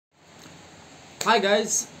Hi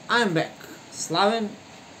guys, I'm back. Slaven,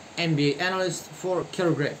 NBA analyst for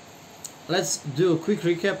KerolGray. Let's do a quick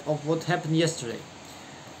recap of what happened yesterday.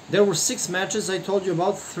 There were 6 matches, I told you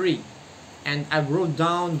about 3, and I wrote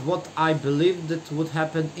down what I believed that would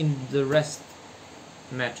happen in the rest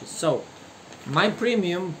matches. So, my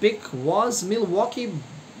premium pick was Milwaukee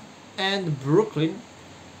and Brooklyn.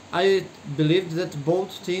 I believed that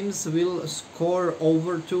both teams will score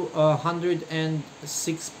over to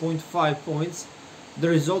 106.5 points. The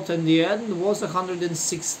result in the end was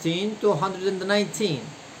 116 to 119.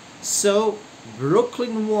 So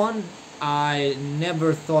Brooklyn won. I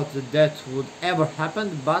never thought that would ever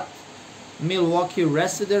happen, but Milwaukee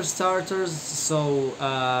rested their starters, so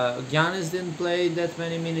Giannis didn't play that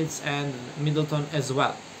many minutes and Middleton as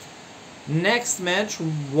well. Next match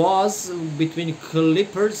was between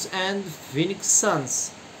Clippers and Phoenix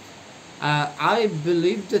Suns. I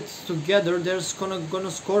believe that together they're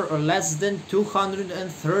gonna score less than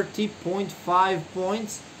 230.5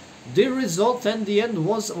 points. The result in the end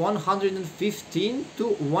was 115 to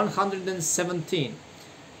 117.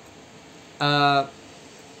 I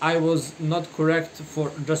was not correct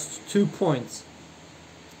for just 2 points.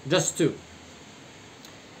 Just 2.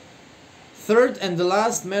 Third and the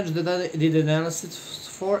last match that I did analysis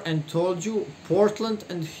for and told you, Portland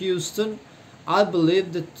and Houston. I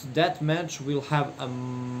believe that match will have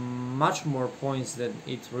much more points than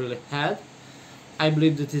it really had. I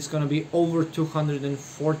believe that it's going to be over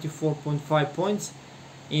 244.5 points.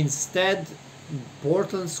 Instead,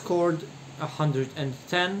 Portland scored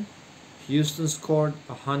 110, Houston scored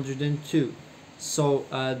 102. So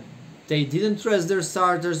they didn't rest their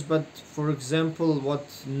starters, but for example,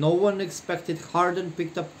 what no one expected, Harden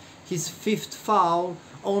picked up his 5th foul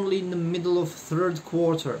only in the middle of 3rd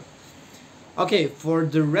quarter. Okay, for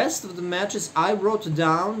the rest of the matches, I wrote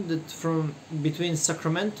down that from between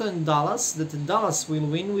Sacramento and Dallas, that Dallas will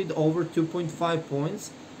win with over 2.5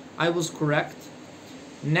 points. I was correct.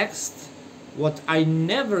 Next, what I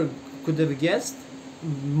never could have guessed,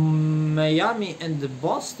 Miami and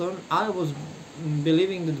Boston, I was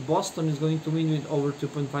believing that Boston is going to win with over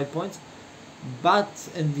 2.5 points, but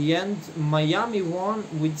in the end Miami won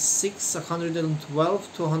with 112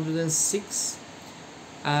 to 106.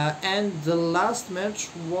 And the last match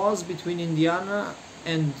was between Indiana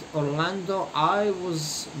and Orlando. I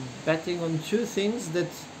was betting on 2 things: that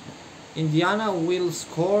Indiana will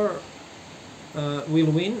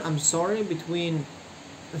win,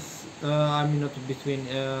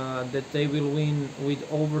 that they will win with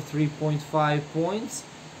over 3.5 points,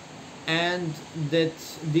 and that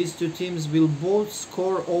these 2 teams will both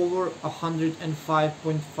score over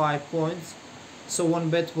 105.5 points. So one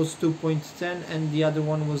bet was 2.10 and the other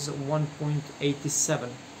one was 1.87.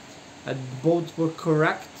 Both were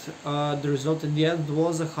correct. The result in the end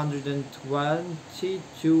was 120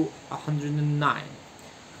 to 109.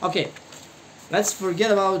 Okay. Let's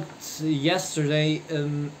forget about yesterday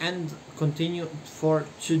and continue for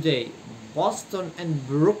today. Boston and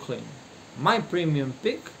Brooklyn. My premium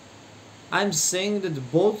pick. I'm saying that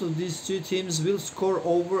both of these 2 teams will score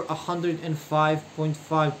over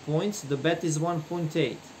 105.5 points. The bet is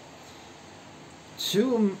 1.8.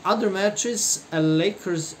 2 other matches,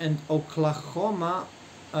 Lakers and Oklahoma.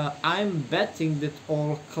 I'm betting that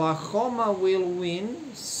Oklahoma will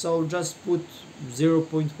win, so just put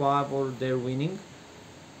 0.5 or they're winning.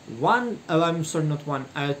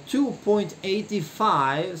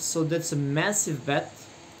 2.85, so that's a massive bet.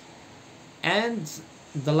 And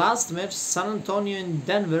the last match, San Antonio and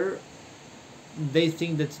Denver. They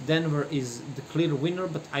think that Denver is the clear winner,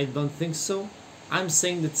 but I don't think so. I'm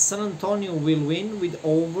saying that San Antonio will win with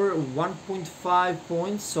over 1.5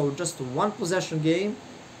 points, so just 1 possession game.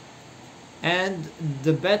 And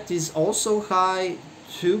the bet is also high,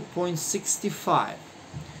 2.65.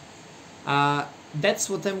 That's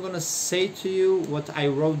what I'm gonna say to you, what I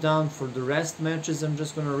wrote down for the rest matches. I'm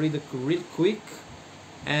just gonna read it real quick,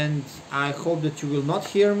 and I hope that you will not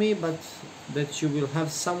hear me, but that you will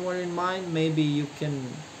have somewhere in mind. Maybe you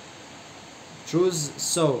can choose.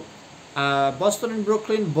 So Boston and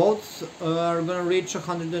Brooklyn both are gonna reach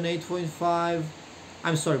 108.5.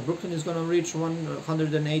 I'm sorry, Brooklyn is gonna reach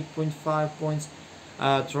 108.5 points.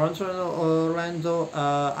 Toronto and Orlando,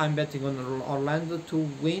 I'm betting on Orlando to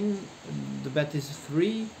win. The bet is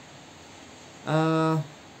 3. So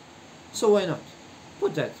why not?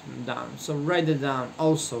 Put that down. So write it down.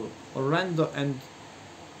 Also, Orlando and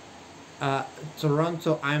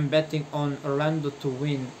Toronto, I'm betting on Orlando to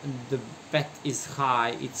win. The bet is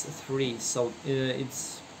high. It's 3. So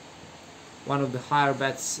it's one of the higher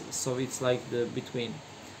bets. So it's like the between.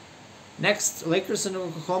 Next, Lakers and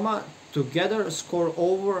Oklahoma together score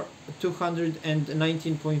over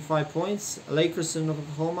 219.5 points. Lakers and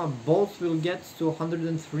Oklahoma both will get to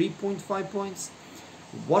 103.5 points.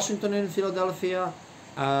 Washington and Philadelphia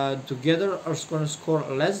together are going to score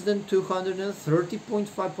less than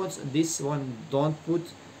 230.5 points. This one don't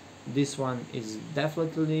put. This one is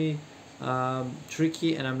definitely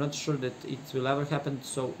tricky, and I'm not sure that it will ever happen.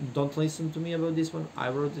 So don't listen to me about this one. I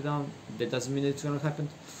wrote it down. That doesn't mean it's gonna happen.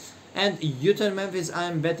 And Utah and Memphis,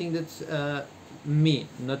 I'm betting that me,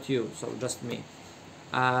 not you, so just me.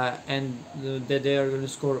 And that they are going to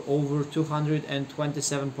score over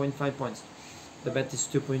 227.5 points. The bet is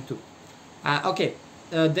 2.2. Okay,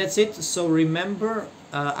 that's it. So remember,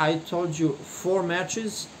 I told you 4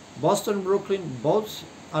 matches. Boston, Brooklyn, both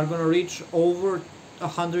are going to reach over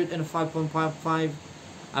 105.55.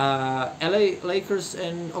 LA Lakers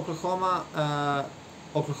and Oklahoma.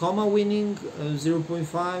 Oklahoma winning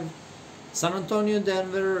 0.5. San Antonio,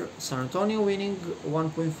 Denver, San Antonio winning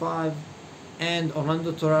 1.5, and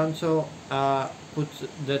Orlando, Toronto, put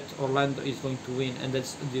that Orlando is going to win, and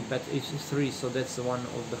that's the bet is 3, so that's one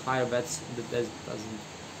of the higher bets that doesn't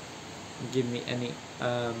give me any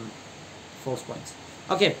false points.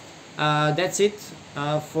 Okay, that's it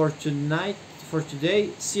for tonight, for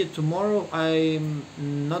today. See you tomorrow. I'm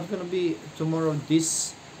not gonna be tomorrow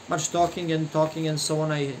this much talking and so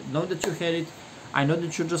on. I know that you hate it. I know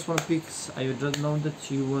that you just want picks. I just know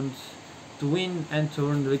that you want to win and to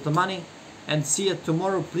earn a little money. And see you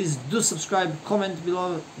tomorrow. Please do subscribe, comment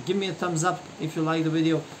below, give me a thumbs up if you like the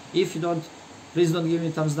video. If you don't, please don't give me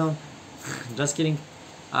a thumbs down. Just kidding.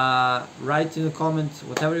 Write in the comment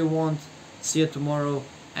whatever you want. See you tomorrow,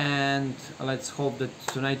 and let's hope that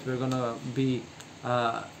tonight we're gonna be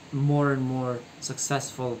more and more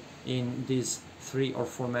successful in these 3 or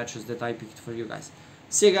 4 matches that I picked for you guys.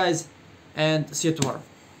 See you guys, and see you tomorrow.